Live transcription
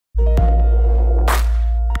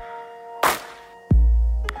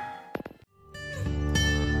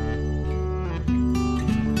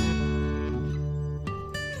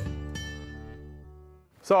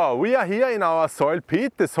So we are here in our soil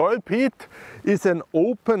pit. The soil pit is an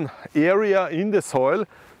open area in the soil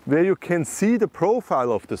where you can see the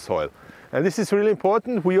profile of the soil. And this is really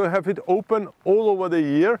important. We have it open all over the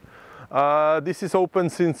year. This is open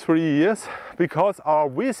since 3 years because our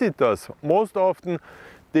visitors, most often,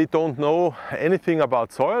 they don't know anything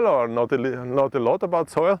about soil or not a lot about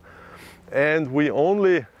soil. And we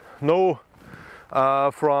only know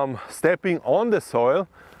from stepping on the soil,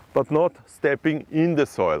 but not stepping in the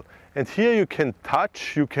soil. And here you can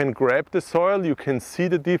touch, you can grab the soil, you can see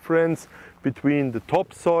the difference between the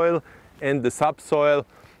topsoil and the subsoil,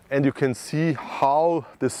 and you can see how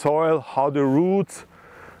the soil, how the roots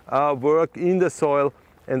work in the soil,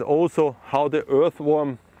 and also how the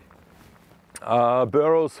earthworm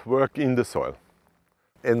burrows work in the soil.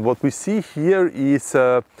 And what we see here is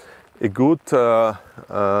a good,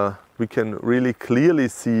 we can really clearly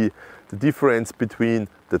see the difference between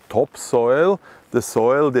the topsoil, the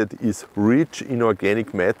soil that is rich in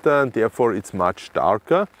organic matter and therefore it's much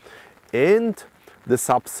darker, and the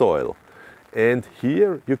subsoil. And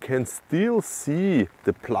here you can still see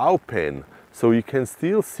the plow pen. So you can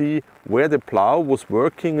still see where the plow was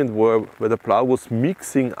working and where the plow was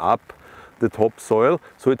mixing up the topsoil.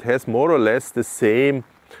 So it has more or less the same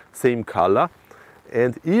color.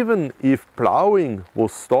 And even if plowing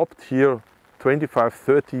was stopped here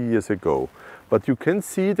 25-30 years ago, but you can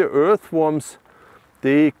see the earthworms,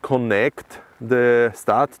 they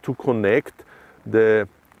start to connect the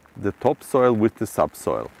topsoil with the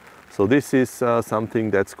subsoil. So this is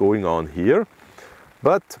something that's going on here.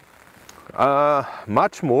 But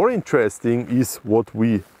much more interesting is what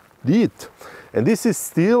we did. And this is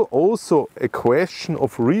still also a question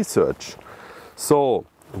of research. So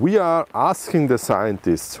we are asking the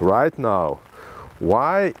scientists right now,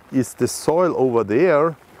 why is the soil over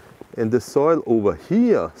there and the soil over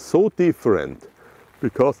here so different?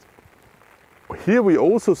 Because here we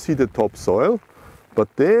also see the topsoil, but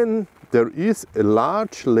then there is a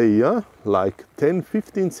large layer, like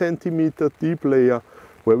 10-15 centimeter deep layer,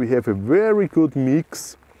 where we have a very good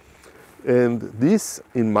mix. And this,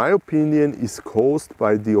 in my opinion, is caused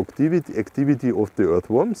by the activity of the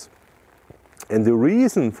earthworms. And the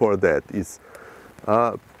reason for that is,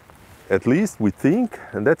 at least we think,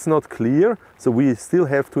 and that's not clear, so we still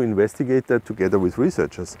have to investigate that together with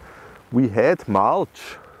researchers. We had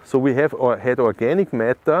mulch, so we had organic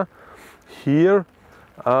matter here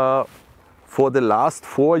for the last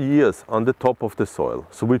 4 years on the top of the soil.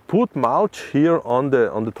 So we put mulch here on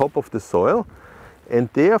the top of the soil, and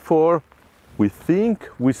therefore we think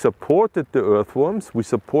we supported the earthworms, we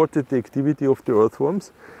supported the activity of the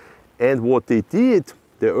earthworms. And what they did,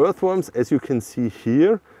 the earthworms, as you can see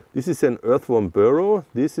here, this is an earthworm burrow,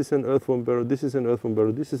 this is an earthworm burrow, this is an earthworm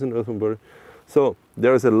burrow, this is an earthworm burrow. So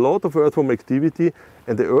there is a lot of earthworm activity,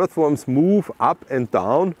 and the earthworms move up and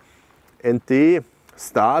down, and they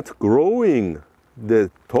start growing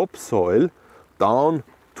the topsoil down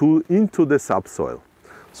into the subsoil.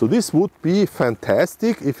 So this would be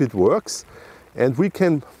fantastic if it works, and we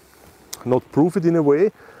can not prove it in a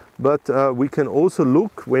way, but we can also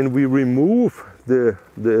look when we remove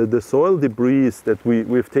the soil debris that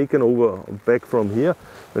we've taken over back from here.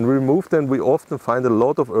 When we remove them, we often find a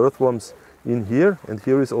lot of earthworms in here, and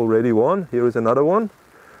here is already one, here is another one.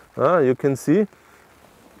 You can see.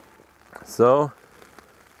 So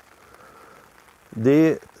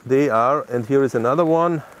they are, and here is another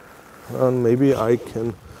one, and maybe I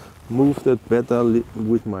can move that better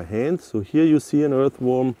with my hand. So here you see an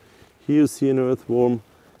earthworm, here you see an earthworm,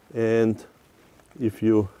 and if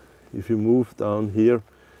you move down here,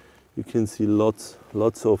 you can see lots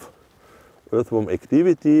of earthworm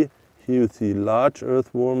activity. Here you see large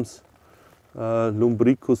earthworms,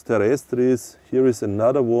 Lumbricus terrestris. Here is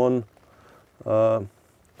another one.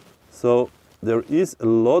 So there is a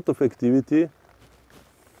lot of activity,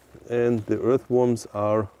 and the earthworms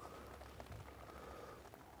are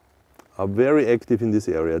very active in this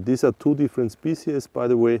area. These are two different species, by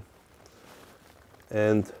the way,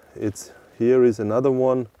 and here is another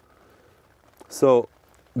one. So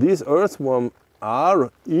these earthworms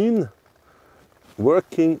are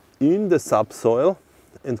working in the subsoil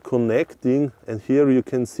and connecting, and here you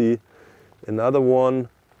can see another one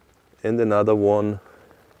and another one.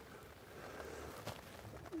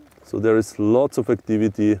 So there is lots of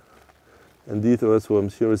activity, and these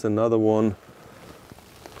earthworms, here is another one.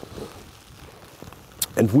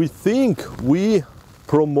 And we think we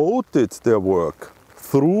promoted their work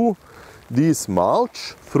through this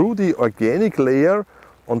mulch, through the organic layer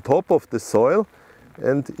on top of the soil.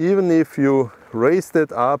 And even if you raise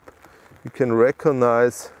that up, you can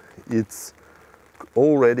recognize it's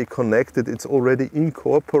already connected, it's already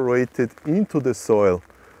incorporated into the soil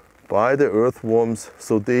by the earthworms.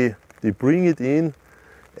 So they bring it in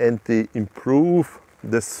and they improve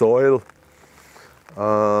the soil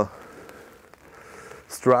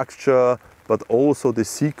structure, but also they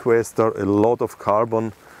sequester a lot of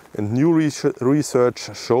carbon. And new research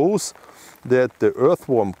shows that the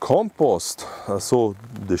earthworm compost, so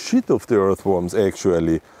the shit of the earthworms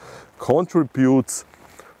actually, contributes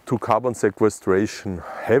to carbon sequestration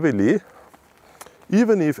heavily,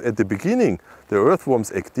 even if at the beginning the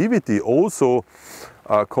earthworm's activity also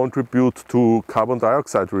contribute to carbon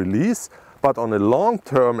dioxide release, but on a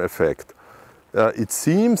long-term effect, it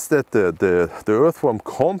seems that the earthworm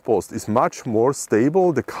compost is much more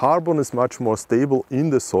stable, the carbon is much more stable in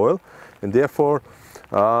the soil, and therefore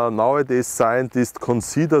nowadays scientists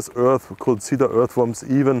consider earthworms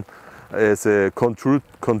even as a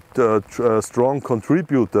strong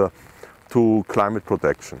contributor to climate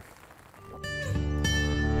protection.